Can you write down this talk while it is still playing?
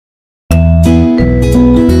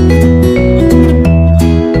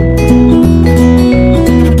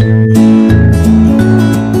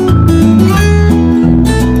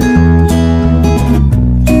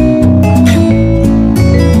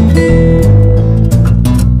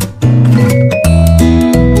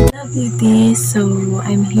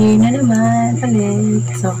I'm here na naman ulit.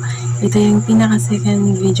 So, ito yung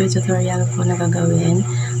pinaka-second video tutorial ko na gagawin.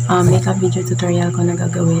 Makeup video tutorial ko na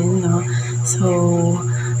gagawin, no? So,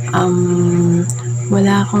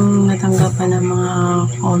 wala akong natanggapan ng mga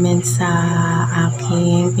comments sa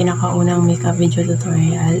aking pinakaunang makeup video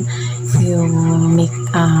tutorial. Yung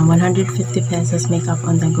 150 pesos makeup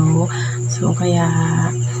on the go. So, kaya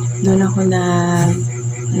doon ako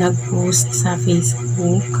nag-post sa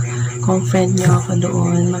Facebook. Kung friend nyo ako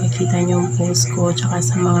doon, makikita nyo yung post ko, tsaka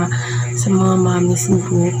sa mga mommies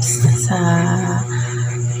groups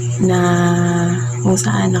na kung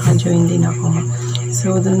saan naka-join din ako.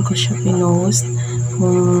 So, doon ko siya pinost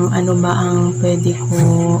kung ano ba ang pwede ko,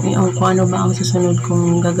 kung ano ba ang susunod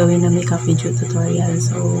kong gagawin na makeup video tutorial.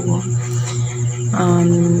 So,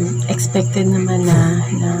 expected naman na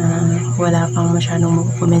wala pang masyadong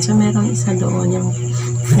mag-comment. So, merong isa doon, yung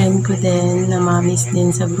friend ko din, na mamis din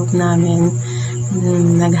sa group namin.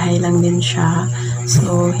 Nag-hi lang din siya.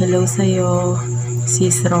 So, hello sa'yo,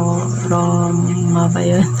 sis Roma ba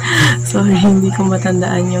yun? Sorry, hindi ko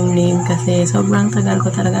matandaan yung name kasi sobrang tagal ko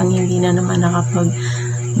talagang hindi na naman nakapag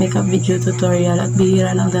makeup video tutorial at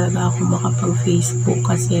bihira lang talaga ako makapag-Facebook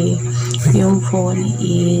kasi yung phone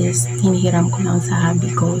is hinihiram ko lang sa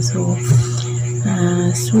hubby ko. So,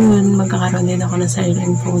 soon magkakaroon din ako ng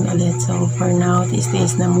sariling phone ulit. So, for now,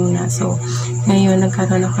 tiis-tiis na muna. So, ngayon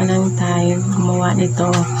nagkaroon ako ng time gumawa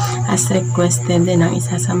nito as requested din ng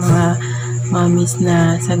isa sa mga mommies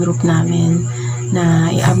na sa group namin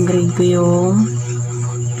na i-upgrade ko yung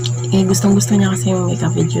gustong-gusto niya kasi yung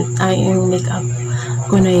makeup video, yung makeup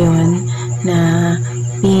ko na yun na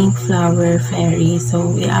pink flower fairy.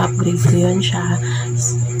 So, i-upgrade ko yun siya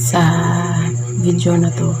sa video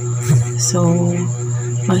na to. So,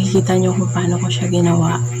 makikita nyo kung paano ko siya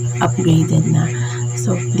ginawa, upgraded na.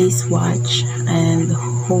 So, please watch and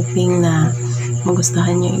hoping na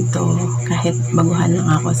magustuhan nyo ito kahit baguhan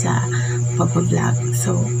lang ako sa pag-vlog.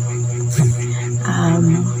 So,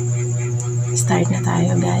 start na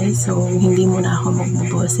tayo guys. So, hindi muna ako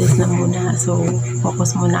magbuboses na muna. So,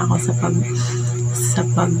 focus muna ako sa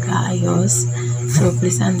pag-aayos. So,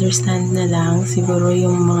 please understand na lang. Siguro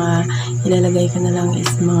yung mga ilalagay ko na lang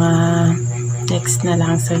is mga text na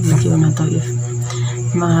lang sa video na to if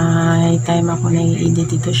may time ako na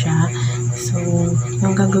i-edit ito siya. So,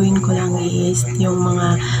 yung gagawin ko lang is yung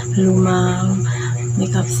mga lumang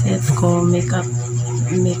makeup set ko, makeup,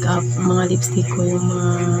 mga lipstick ko, yung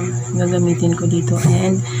mga gagamitin ko dito.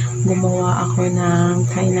 And, gumawa ako ng,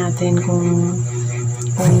 try natin kung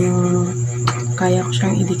kaya ko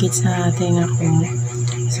siyang idikit sa tenga ko.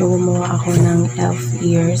 So, gumawa ako ng elf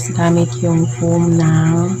ears gamit yung foam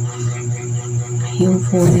ng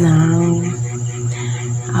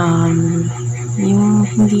yung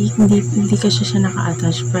hindi kasi siya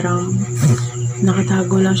naka-attach, parang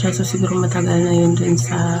nakatago lang siya. So, siguro matagal na yun dun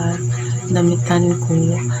sa damitan ko.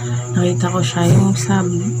 Nakita ko siya yung sa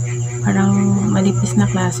parang manipis na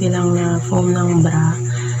klase lang na foam ng bra.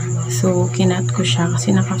 So, kinat ko siya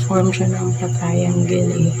kasi naka-form siya ng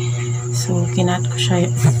triangle eh. So, kinat ko siya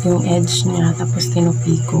yung edge niya, tapos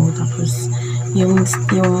tinupi ko. Tapos, yung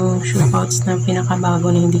shoe pouch na pinakabago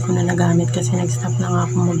na hindi ko na nagamit kasi nag-stop na nga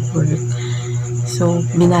ako mag-work. So,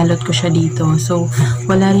 binalot ko siya dito. So,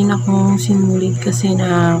 wala rin akong sinulit kasi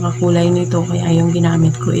na kakulay nito, kaya yung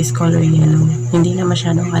ginamit ko is color yellow. Hindi na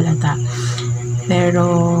masyadong halata.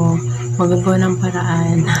 Pero, magagawa ng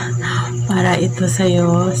paraan para ito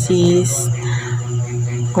sa'yo, sis.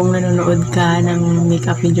 Kung nanonood ka ng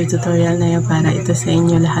makeup video tutorial na yun, para ito sa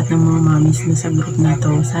inyo lahat ng mga mommies na sa group na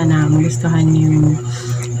to. Sana magustuhan yung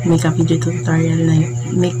makeup video tutorial na yun.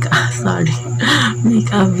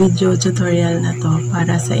 Makeup video tutorial na to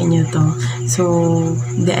para sa inyo to. So,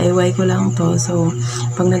 DIY ko lang to. So,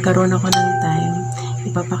 pag nagkaroon ako ng time,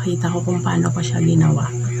 ipapakita ko kung paano ko siya ginawa.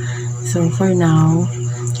 So, for now,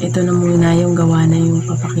 ito na muna yung gawa na yung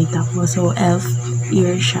papakita ko. So, elf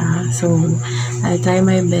ear siya. So, I'll try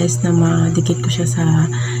my best na madikit ko siya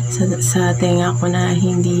sa tenga ko na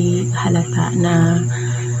hindi halata na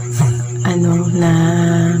na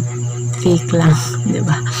fake lang, 'di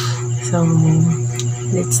ba? So,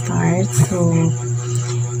 let's start. So,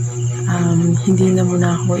 hindi na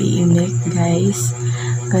muna ako iimik, guys,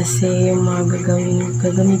 kasi yung mga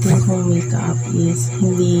gagamitin kong makeup is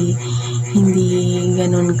hindi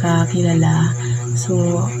ganun ka kilala.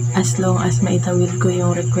 So, as long as maitawid ko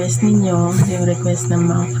yung request ninyo, yung request ng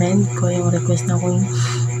mga friend ko, yung request ng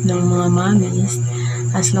mga mommies,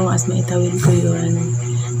 as long as maitawid ko yun,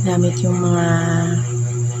 gamit yung mga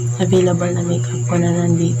available na makeup ko na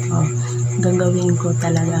nandito, gagawin ko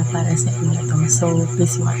talaga para sa inyo to. So,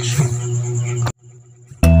 please watch.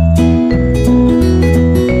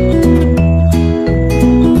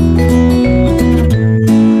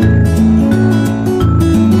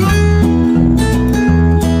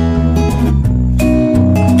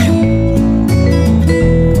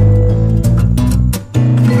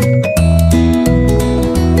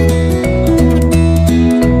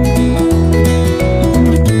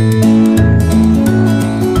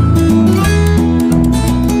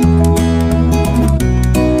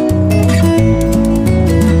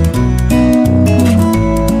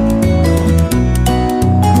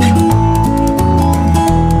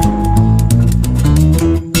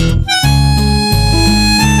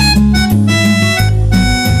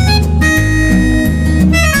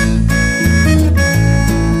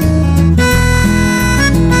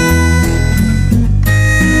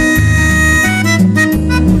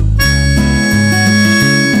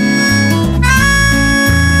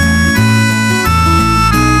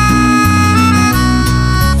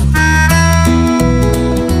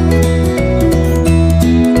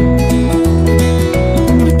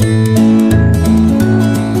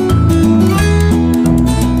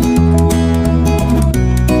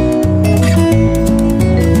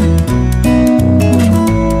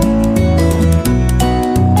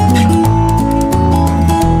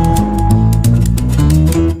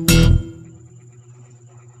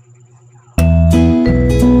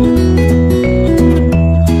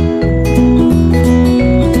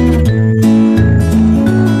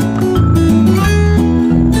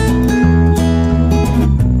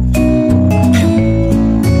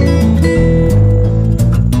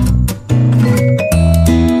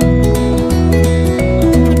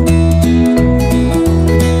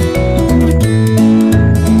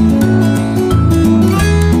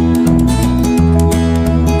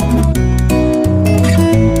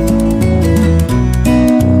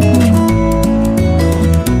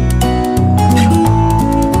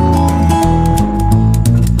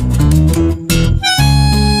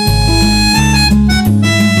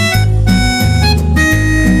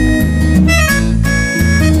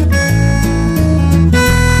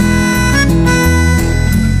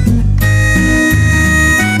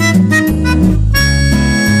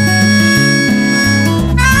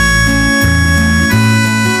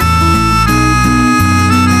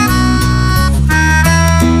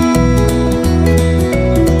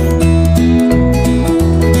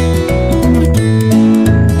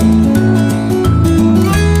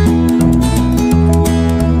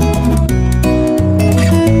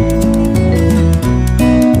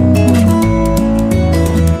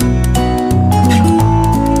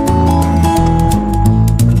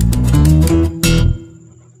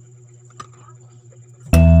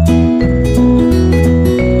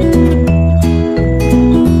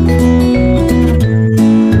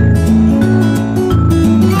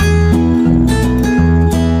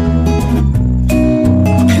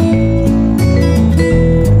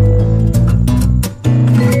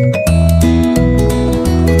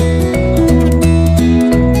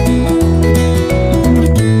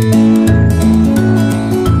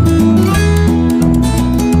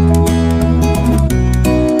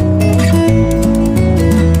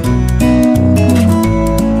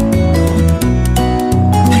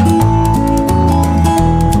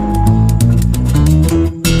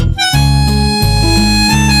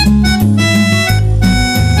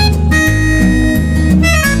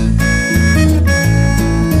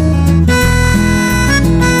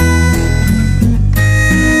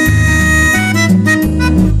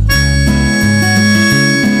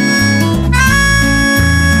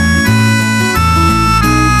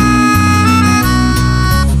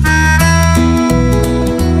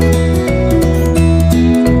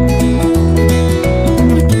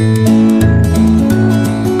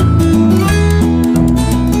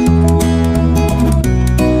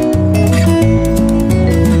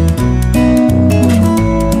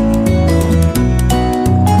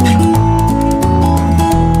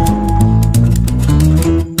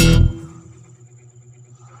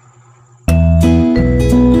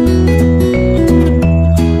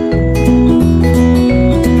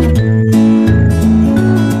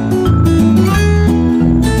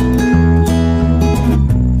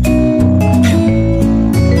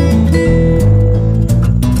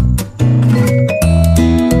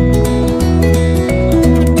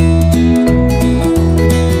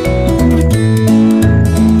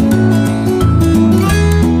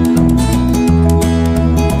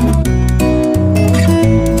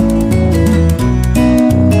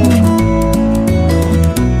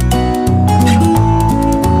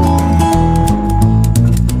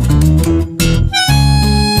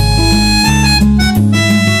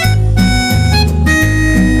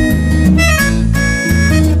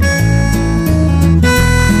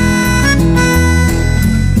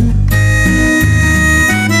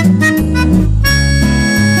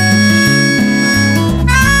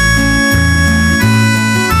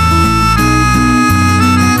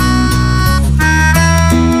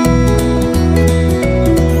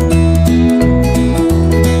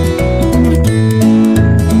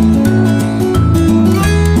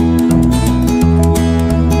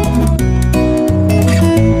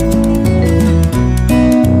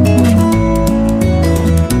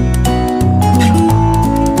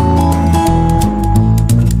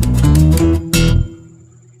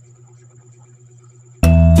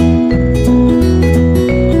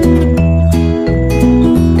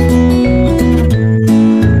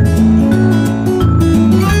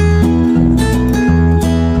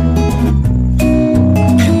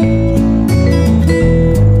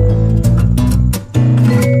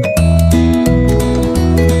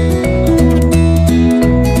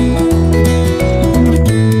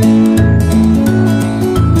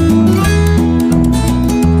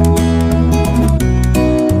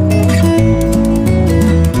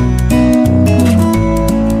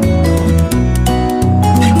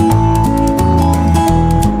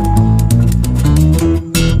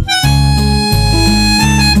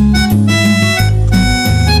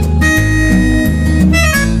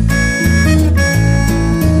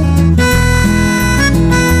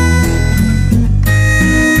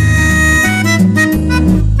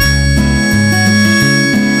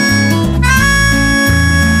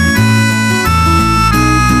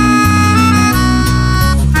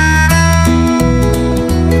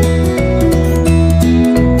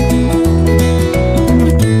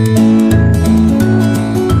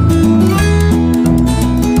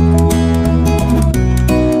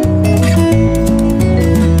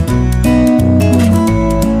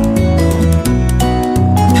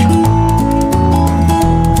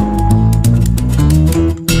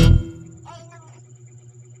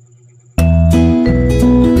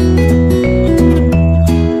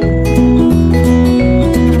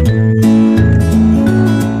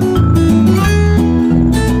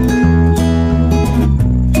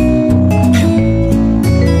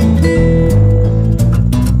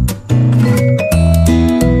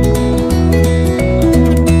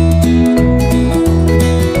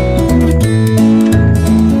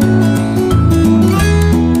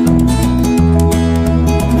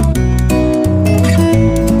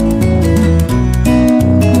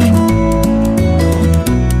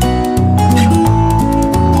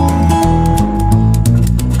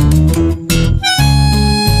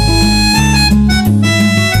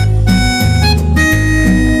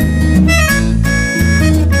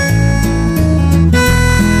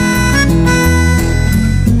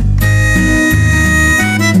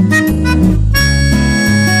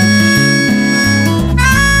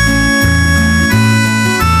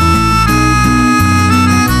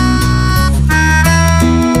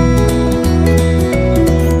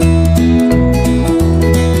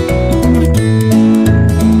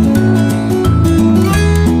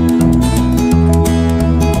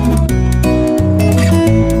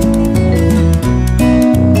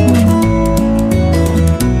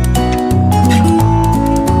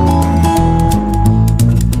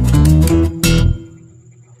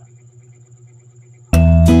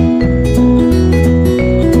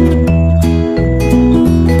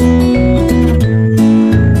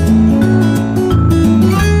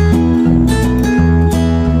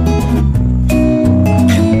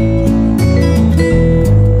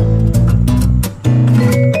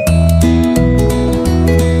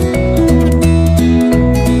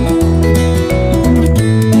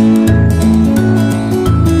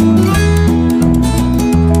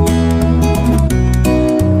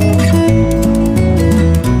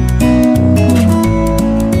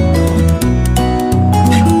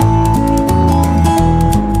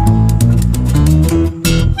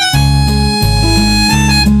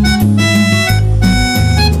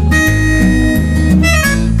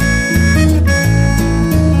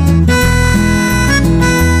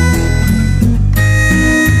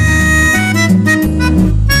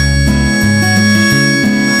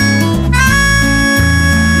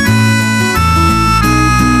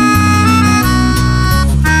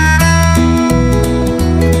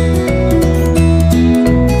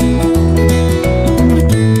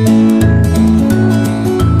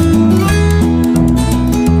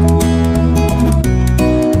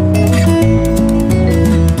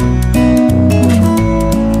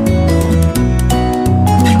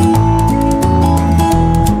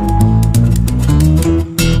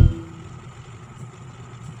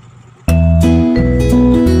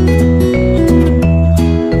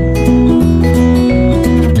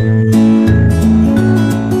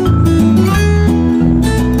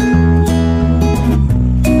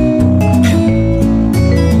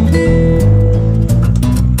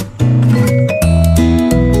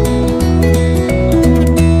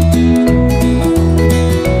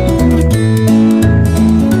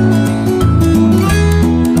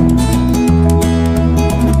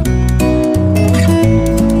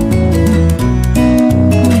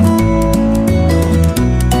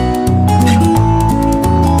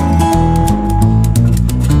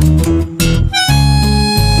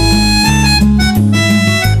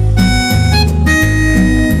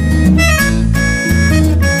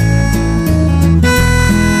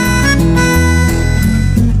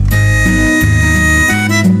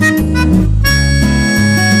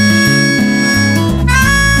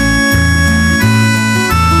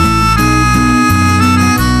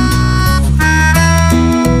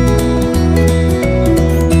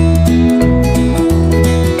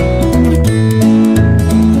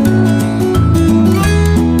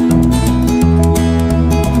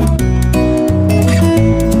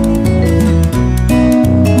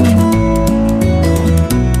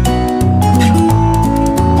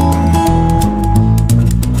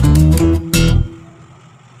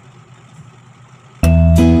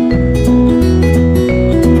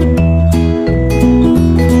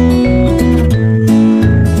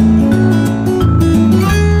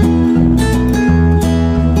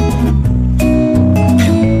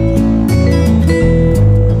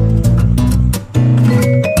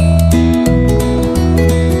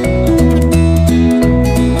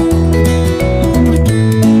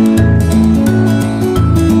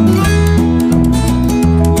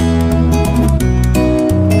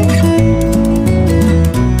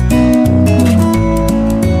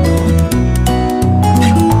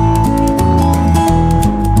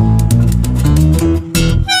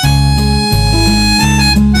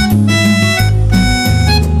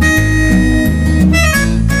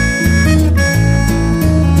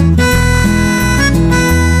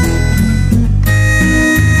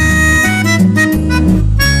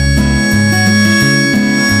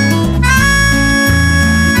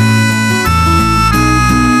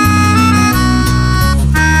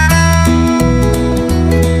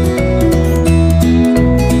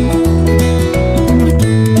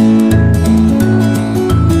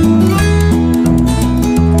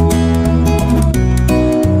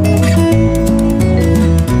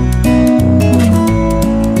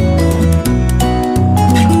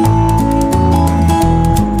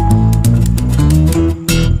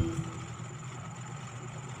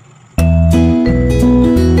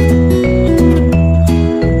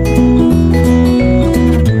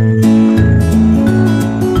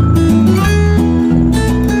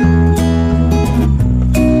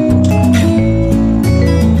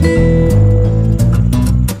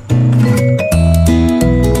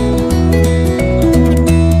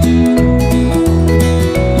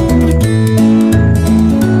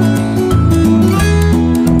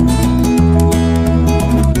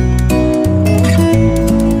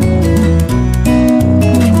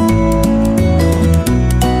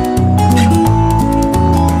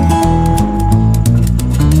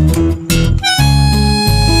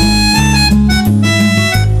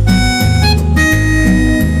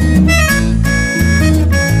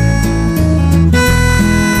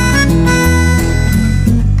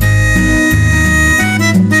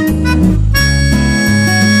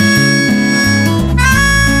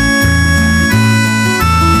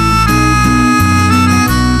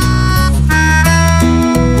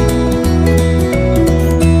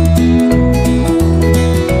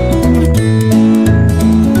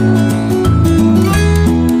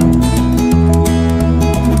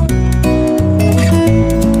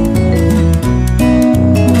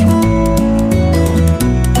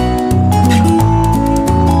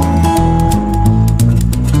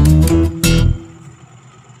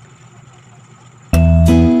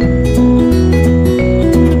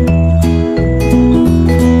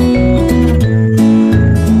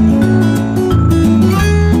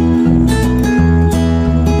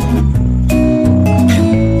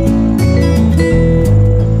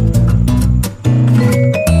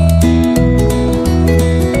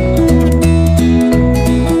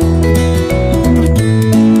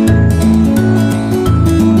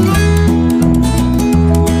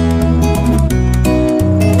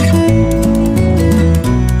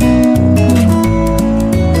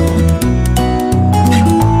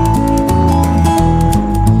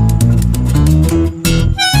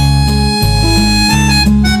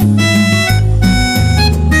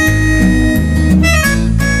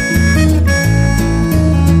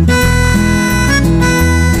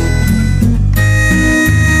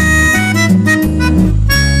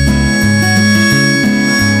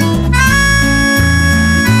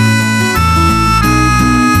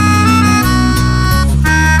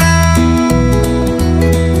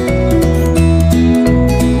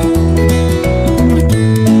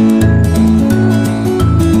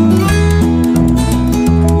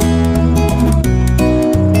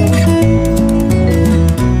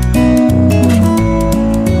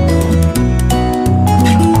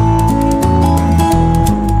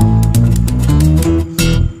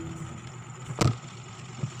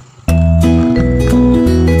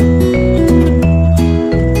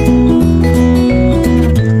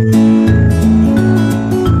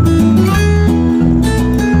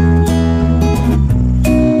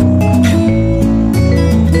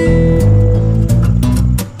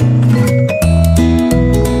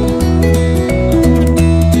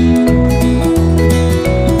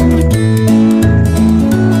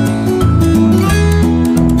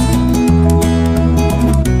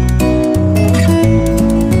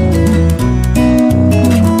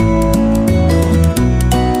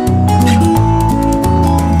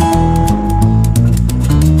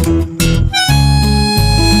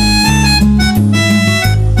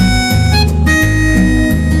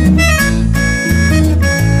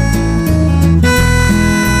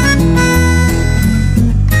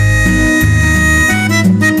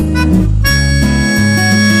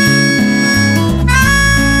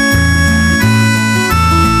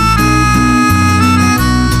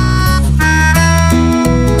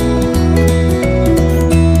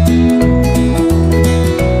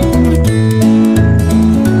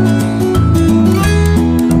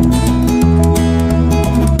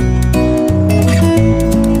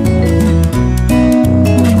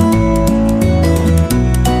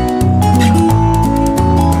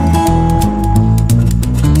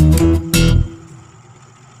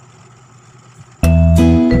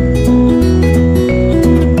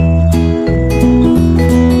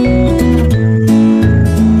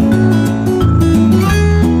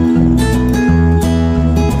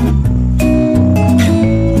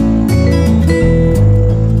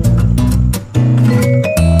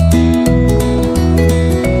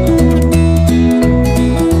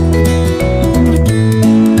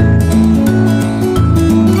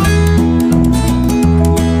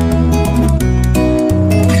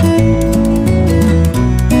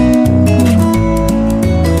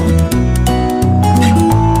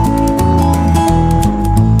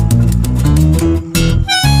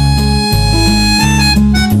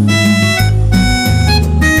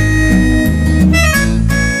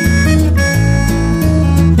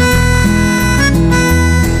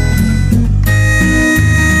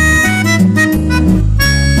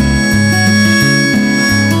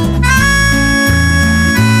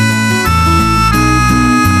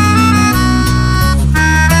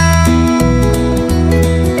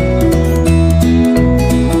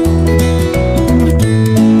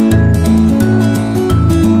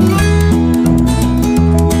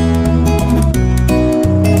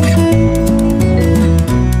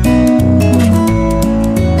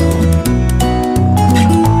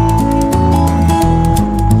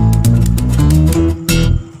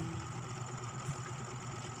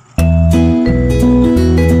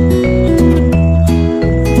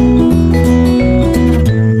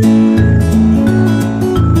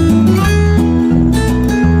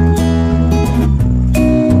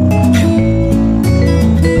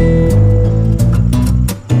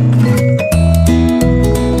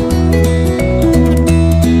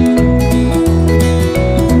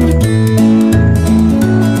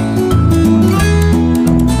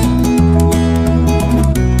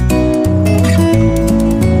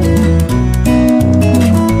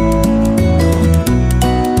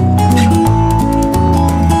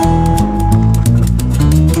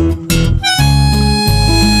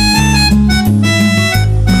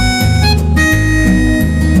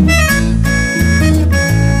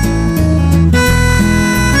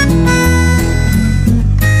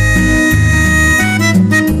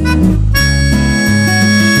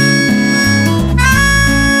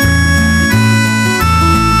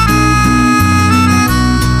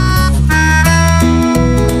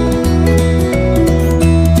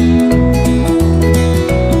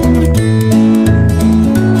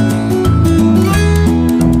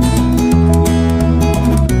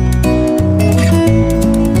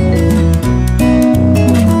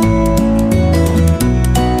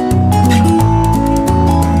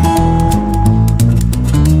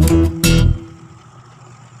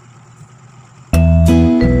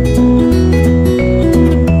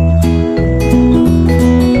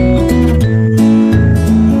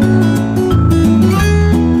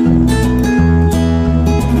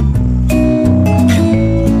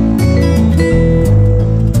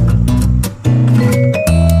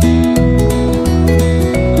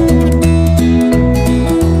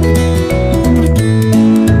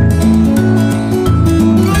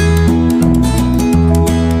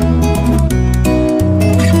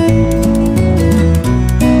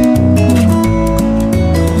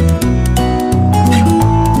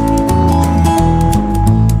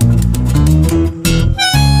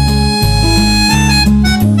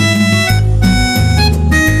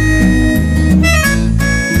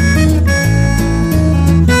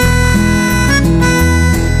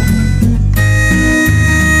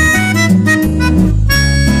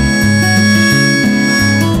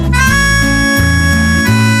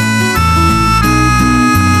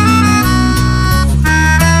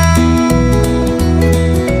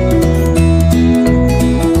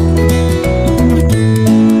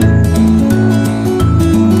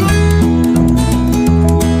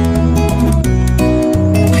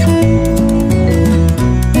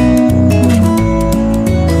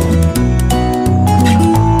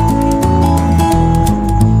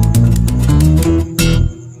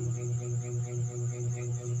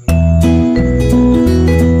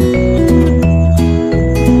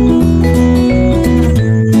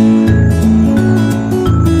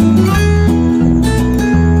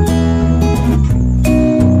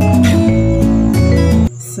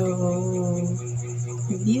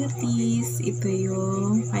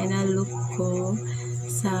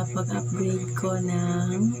 i-upgrade ko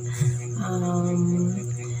ng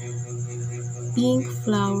Pink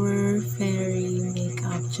Flower Fairy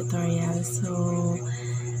Makeup Tutorial. So,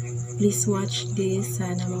 please watch this.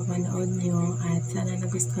 Sana mapanood nyo at sana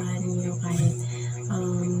nagustuhan nyo kahit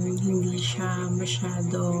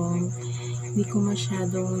hindi ko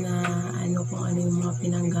masyadong na kung ano yung mga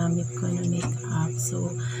pinanggamit ko na makeup.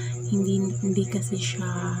 So, hindi kasi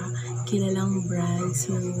siya kilalang brand.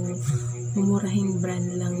 So, mumurahing brand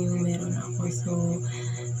lang yung meron ako. So,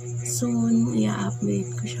 soon,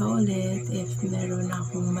 i-update ko siya ulit if meron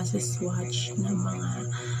akong masaswatch na mga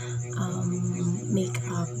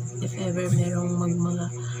makeup. If ever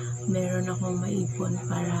meron akong maipon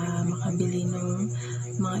para makabili ng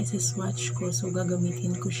mga isa-swatch ko. So,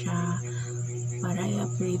 gagamitin ko siya para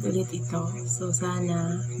i-upgrade ulit ito. So,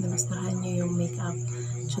 sana nagustuhan nyo yung makeup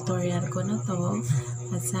tutorial ko na to.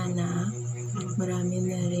 At sana marami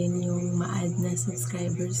na rin yung ma-add na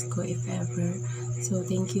subscribers ko if ever. So,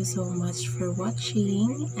 thank you so much for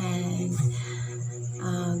watching and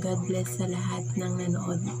God bless sa lahat ng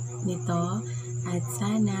nanood nito. At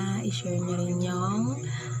sana i-share nyo rin yung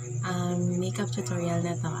makeup tutorial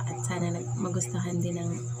na to. At sana magustuhan din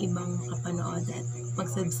ng ibang kapanood at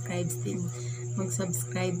mag-subscribe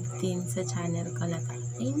din sa channel ko na to.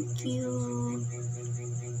 Thank you!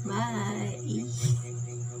 Bye!